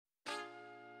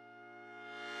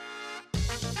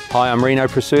Hi, I'm Reno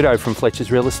Prosciutto from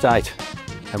Fletchers Real Estate,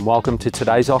 and welcome to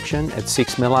today's auction at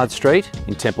 6 Millard Street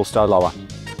in Templestowe Lower.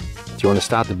 Do you want to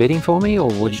start the bidding for me, or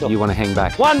would you want to hang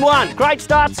back? 1-1, great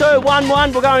start sir,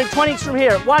 1-1. We're going 20s from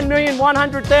here at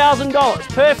 $1,100,000.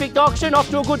 Perfect auction, off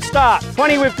to a good start.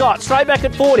 20 we've got, straight back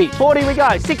at 40. 40 we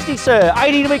go, 60 sir,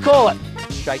 80 do we call it?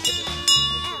 Shake it.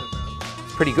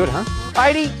 Pretty good, huh?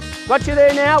 80, got you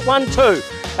there now,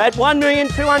 1-2 at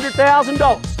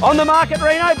 $1,200,000. On the market,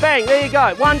 Reno, bang, there you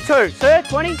go, 1-2. Sir,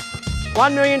 20,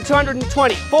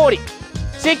 1,220, 40,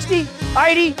 60,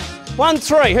 80,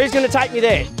 1-3. Who's going to take me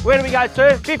there? Where do we go,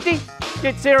 sir? 50?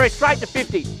 Get serious, straight to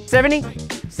 50. 70?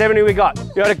 70 we got.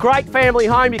 You've got a great family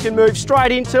home you can move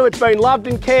straight into. It's been loved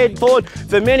and cared for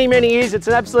many, many years. It's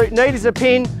an absolute neat as a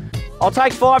pin. I'll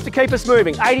take 5 to keep us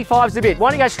moving. 85's the bid.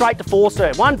 Why don't you go straight to 4,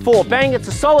 sir? 1-4, bang, it's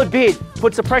a solid bid.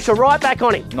 Puts the pressure right back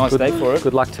on him. Nice day for it.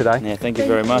 Good luck today. Yeah, thank you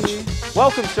very much.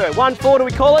 Welcome, sir. 1-4 do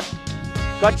we call it?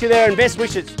 Got you there, and best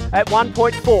wishes at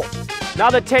 1.4.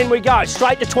 Another 10 we go.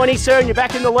 Straight to 20, sir, and you're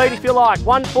back in the lead if you like.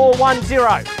 1-4,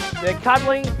 1-0. They're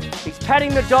cuddling. He's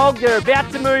patting the dog. They're about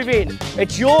to move in.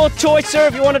 It's your choice, sir,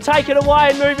 if you want to take it away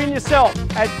and move in yourself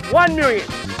at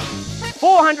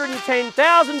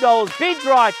 $1,410,000. Bids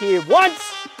right here. Once,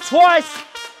 twice,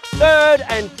 third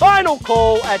and final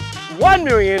call at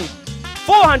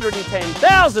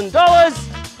 $1,410,000.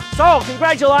 So,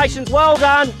 congratulations, well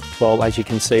done. Well, as you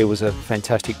can see, it was a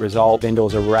fantastic result.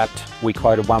 Vendors are wrapped. We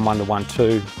quoted 1-1 to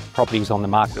 1-2. Property was on the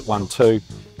market at 1-2.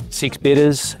 6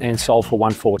 bidders and sold for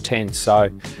 1,410. So,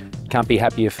 can't be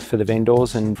happier for the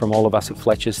vendors, and from all of us at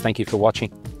Fletchers, thank you for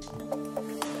watching.